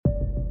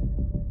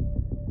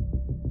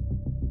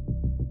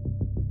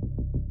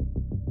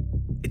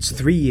It's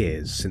 3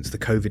 years since the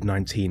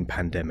COVID-19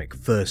 pandemic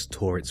first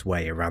tore its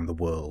way around the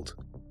world.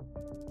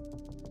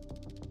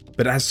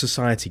 But as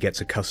society gets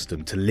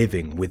accustomed to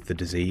living with the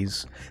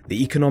disease,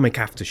 the economic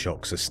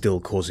aftershocks are still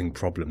causing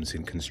problems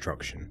in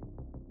construction.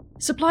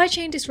 Supply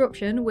chain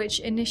disruption, which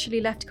initially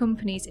left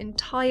companies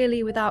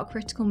entirely without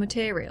critical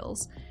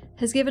materials,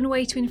 has given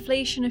way to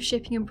inflation of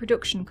shipping and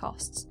production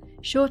costs,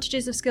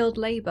 shortages of skilled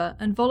labour,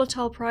 and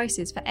volatile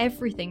prices for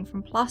everything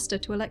from plaster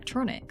to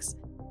electronics.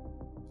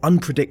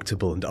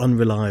 Unpredictable and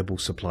unreliable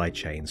supply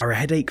chains are a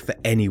headache for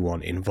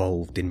anyone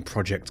involved in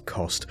project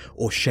cost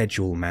or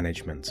schedule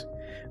management.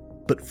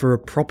 But for a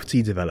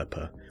property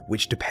developer,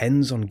 which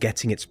depends on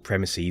getting its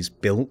premises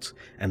built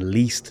and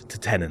leased to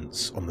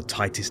tenants on the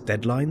tightest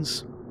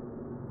deadlines,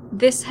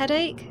 this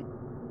headache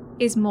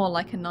is more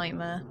like a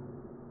nightmare.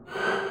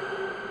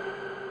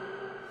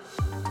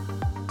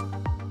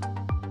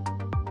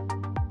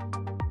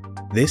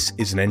 This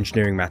is an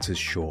Engineering Matters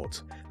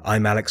Short.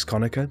 I'm Alex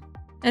Conacher.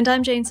 And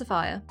I'm Jane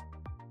Sophia.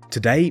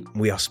 Today,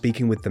 we are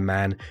speaking with the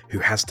man who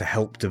has to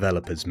help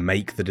developers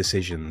make the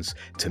decisions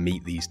to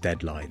meet these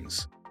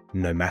deadlines,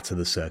 no matter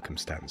the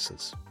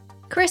circumstances.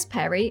 Chris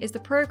Perry is the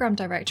Programme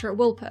Director at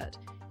Woolpert,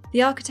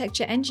 the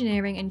architecture,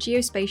 engineering and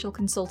geospatial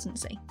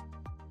consultancy.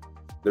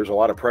 There's a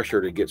lot of pressure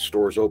to get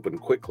stores open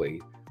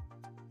quickly.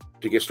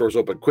 To get stores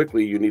open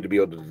quickly, you need to be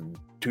able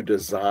to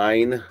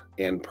design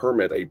and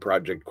permit a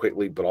project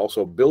quickly, but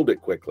also build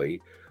it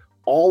quickly.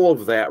 All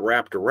of that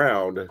wrapped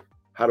around,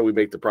 how do we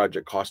make the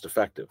project cost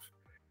effective?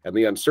 And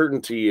the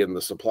uncertainty in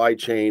the supply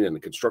chain and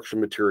the construction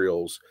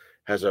materials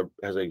has a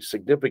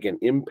significant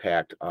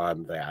impact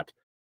on that.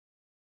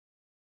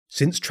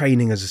 Since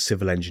training as a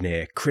civil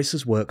engineer, Chris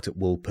has worked at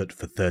Woolpert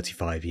for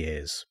 35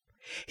 years.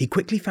 He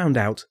quickly found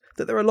out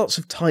that there are lots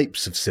of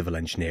types of civil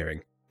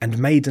engineering and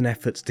made an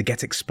effort to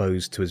get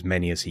exposed to as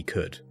many as he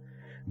could.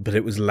 But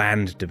it was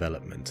land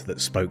development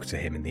that spoke to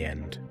him in the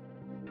end.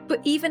 But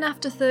even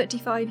after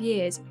 35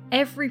 years,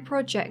 every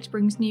project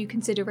brings new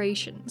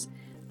considerations,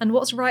 and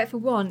what's right for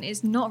one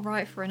is not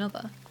right for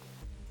another.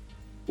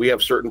 We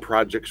have certain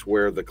projects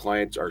where the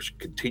clients are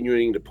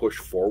continuing to push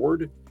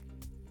forward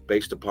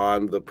based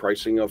upon the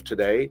pricing of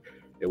today,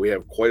 and we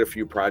have quite a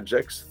few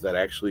projects that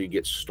actually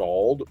get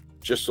stalled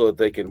just so that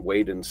they can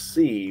wait and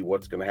see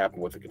what's going to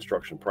happen with the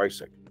construction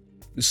pricing.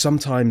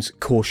 Sometimes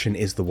caution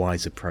is the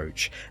wise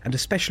approach, and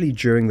especially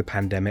during the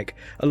pandemic,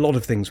 a lot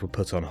of things were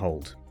put on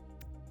hold.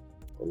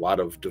 A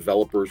lot of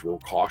developers were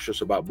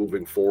cautious about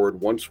moving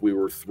forward. Once we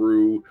were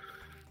through,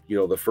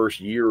 the first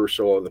year or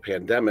so of the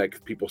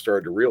pandemic, people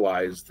started to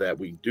realize that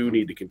we do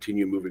need to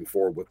continue moving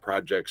forward with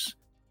projects.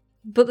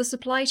 But the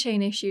supply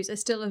chain issues are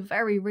still a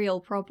very real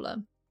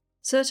problem.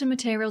 Certain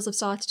materials have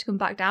started to come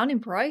back down in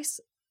price,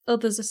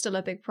 others are still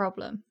a big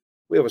problem.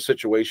 We have a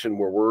situation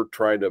where we're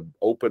trying to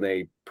open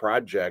a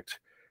project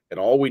and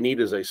all we need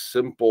is a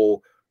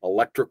simple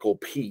electrical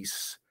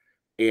piece,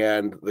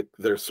 and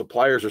their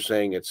suppliers are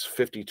saying it's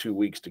 52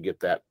 weeks to get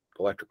that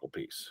electrical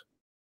piece.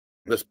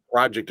 This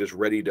project is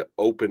ready to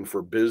open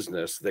for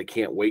business. They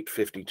can't wait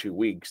 52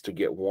 weeks to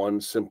get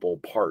one simple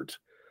part.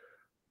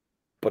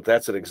 But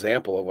that's an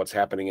example of what's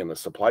happening in the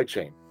supply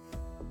chain.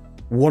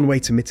 One way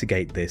to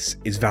mitigate this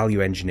is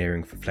value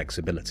engineering for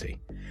flexibility,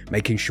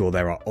 making sure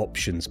there are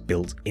options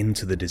built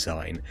into the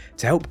design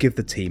to help give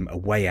the team a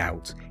way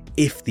out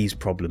if these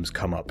problems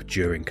come up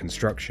during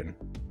construction.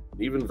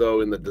 Even though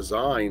in the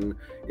design,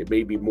 it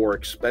may be more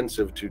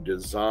expensive to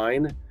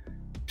design,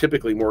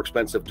 typically more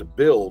expensive to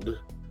build,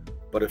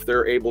 but if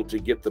they're able to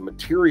get the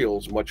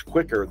materials much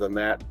quicker, then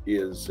that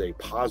is a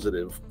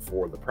positive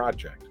for the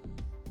project.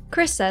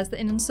 Chris says that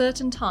in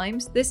uncertain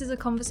times, this is a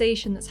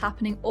conversation that's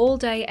happening all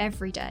day,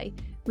 every day,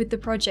 with the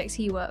projects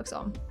he works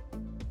on.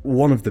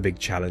 One of the big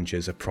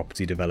challenges a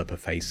property developer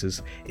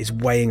faces is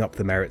weighing up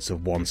the merits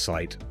of one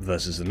site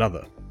versus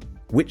another.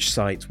 Which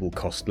site will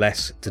cost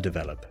less to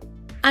develop?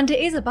 And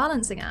it is a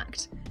balancing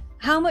act.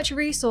 How much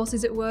resource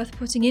is it worth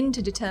putting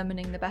into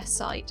determining the best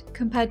site,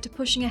 compared to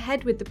pushing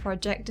ahead with the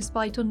project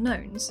despite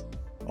unknowns?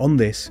 On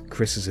this,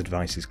 Chris's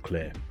advice is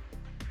clear.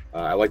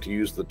 I like to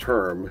use the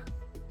term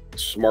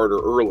smarter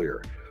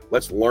earlier.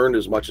 Let's learn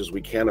as much as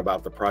we can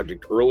about the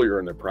project earlier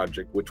in the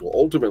project, which will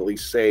ultimately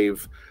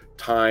save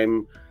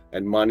time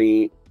and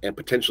money and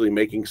potentially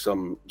making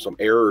some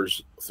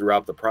errors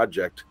throughout the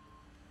project.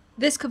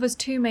 This covers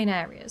two main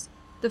areas.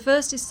 The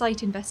first is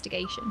site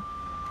investigation.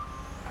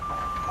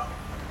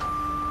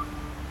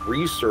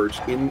 Research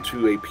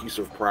into a piece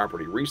of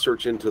property,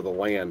 research into the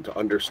land to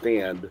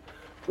understand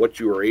what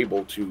you are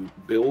able to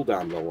build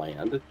on the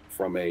land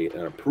from an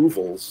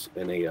approvals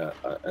and an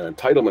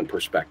entitlement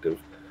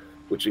perspective,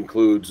 which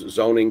includes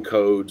zoning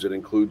codes, it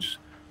includes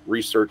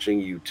researching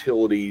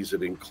utilities,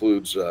 it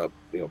includes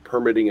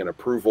permitting and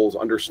approvals,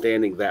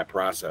 understanding that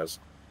process.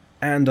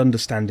 And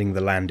understanding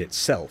the land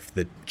itself,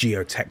 the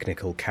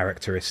geotechnical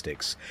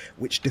characteristics,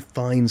 which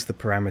defines the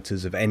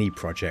parameters of any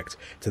project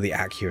to the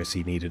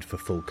accuracy needed for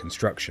full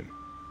construction.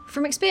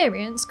 From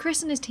experience,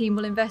 Chris and his team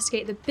will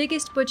investigate the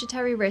biggest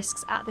budgetary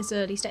risks at this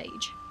early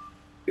stage.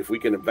 If we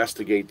can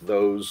investigate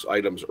those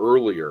items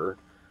earlier,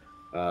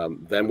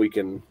 Then we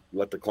can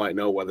let the client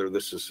know whether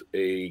this is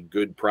a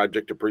good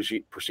project to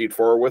proceed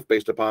forward with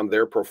based upon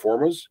their pro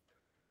formas,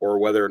 or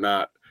whether or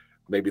not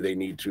maybe they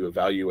need to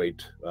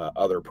evaluate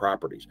other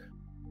properties.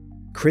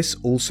 Chris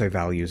also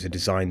values a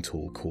design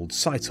tool called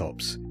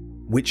SiteOps,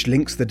 which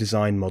links the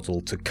design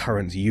model to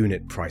current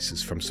unit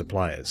prices from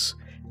suppliers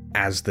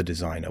as the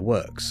designer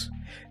works.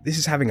 This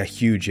is having a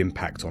huge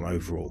impact on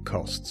overall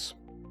costs.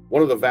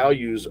 One of the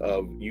values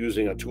of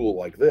using a tool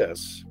like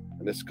this,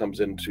 and this comes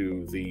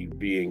into the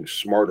being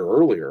smarter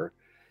earlier,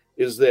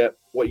 is that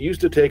what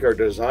used to take our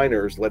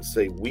designers, let's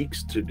say,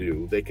 weeks to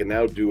do, they can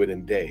now do it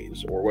in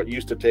days. Or what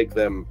used to take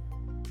them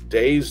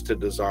days to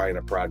design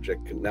a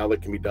project, now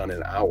that can be done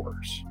in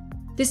hours.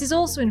 This is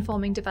also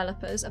informing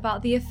developers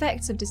about the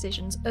effects of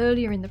decisions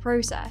earlier in the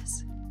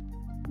process.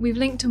 We've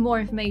linked to more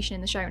information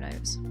in the show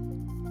notes.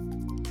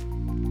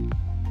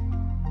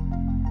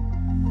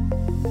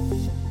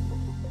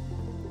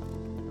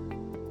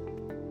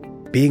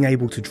 Being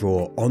able to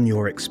draw on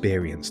your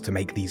experience to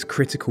make these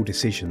critical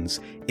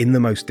decisions in the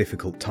most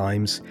difficult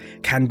times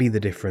can be the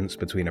difference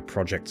between a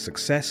project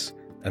success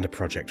and a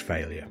project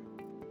failure.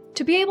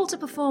 To be able to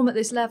perform at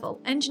this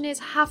level, engineers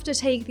have to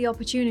take the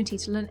opportunity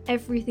to learn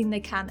everything they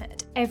can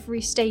at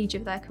every stage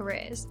of their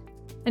careers.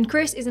 And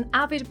Chris is an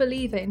avid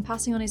believer in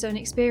passing on his own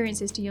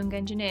experiences to young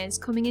engineers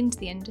coming into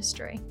the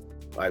industry.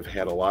 I've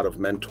had a lot of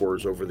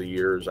mentors over the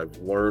years. I've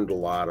learned a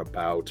lot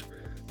about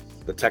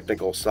the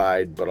technical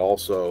side, but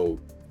also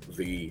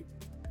the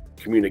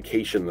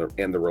communication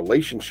and the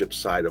relationship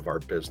side of our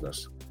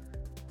business.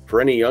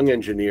 For any young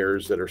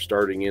engineers that are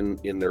starting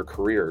in their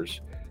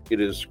careers, it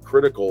is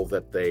critical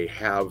that they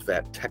have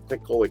that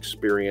technical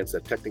experience,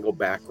 that technical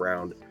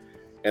background,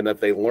 and that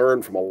they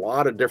learn from a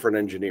lot of different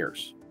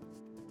engineers.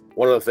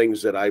 One of the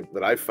things that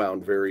I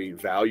found very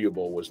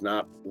valuable was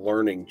not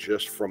learning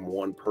just from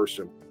one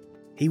person.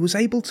 He was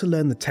able to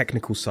learn the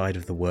technical side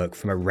of the work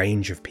from a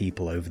range of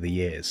people over the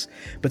years,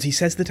 but he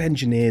says that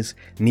engineers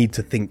need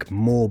to think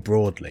more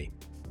broadly.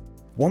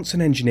 Once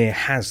an engineer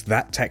has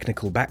that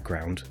technical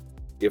background,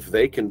 if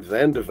they can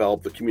then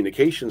develop the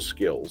communication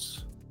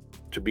skills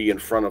to be in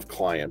front of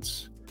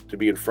clients, to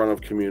be in front of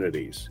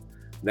communities,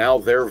 now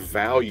their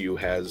value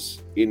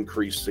has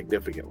increased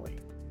significantly.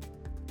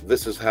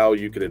 This is how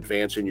you can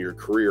advance in your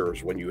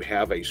careers. When you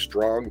have a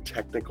strong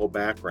technical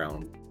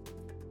background,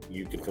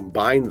 you can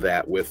combine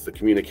that with the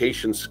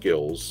communication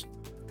skills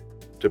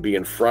to be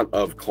in front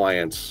of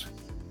clients.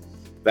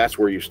 That's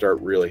where you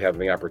start really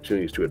having the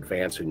opportunities to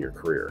advance in your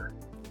career.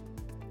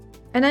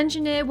 An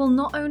engineer will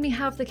not only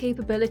have the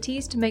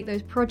capabilities to make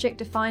those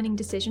project-defining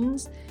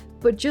decisions,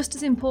 but just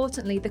as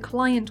importantly, the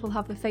client will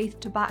have the faith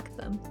to back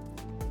them.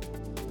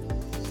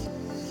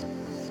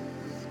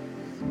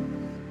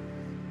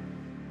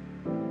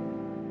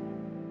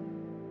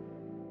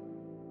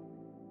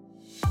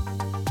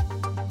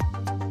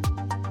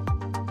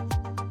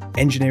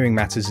 Engineering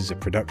Matters is a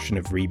production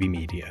of Reby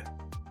Media.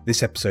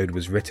 This episode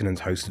was written and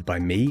hosted by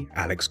me,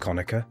 Alex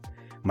Conacher.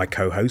 My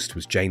co-host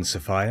was Jane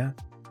Sophia.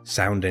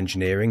 Sound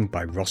engineering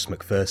by Ross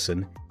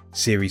McPherson.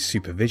 Series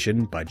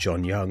supervision by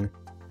John Young.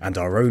 And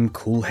our own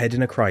cool head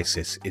in a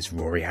crisis is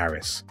Rory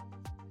Harris.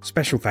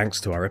 Special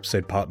thanks to our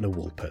episode partner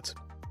Woolput.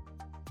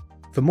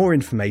 For more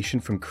information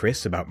from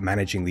Chris about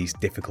managing these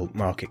difficult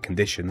market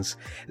conditions,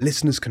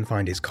 listeners can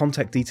find his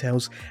contact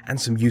details and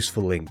some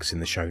useful links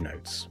in the show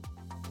notes.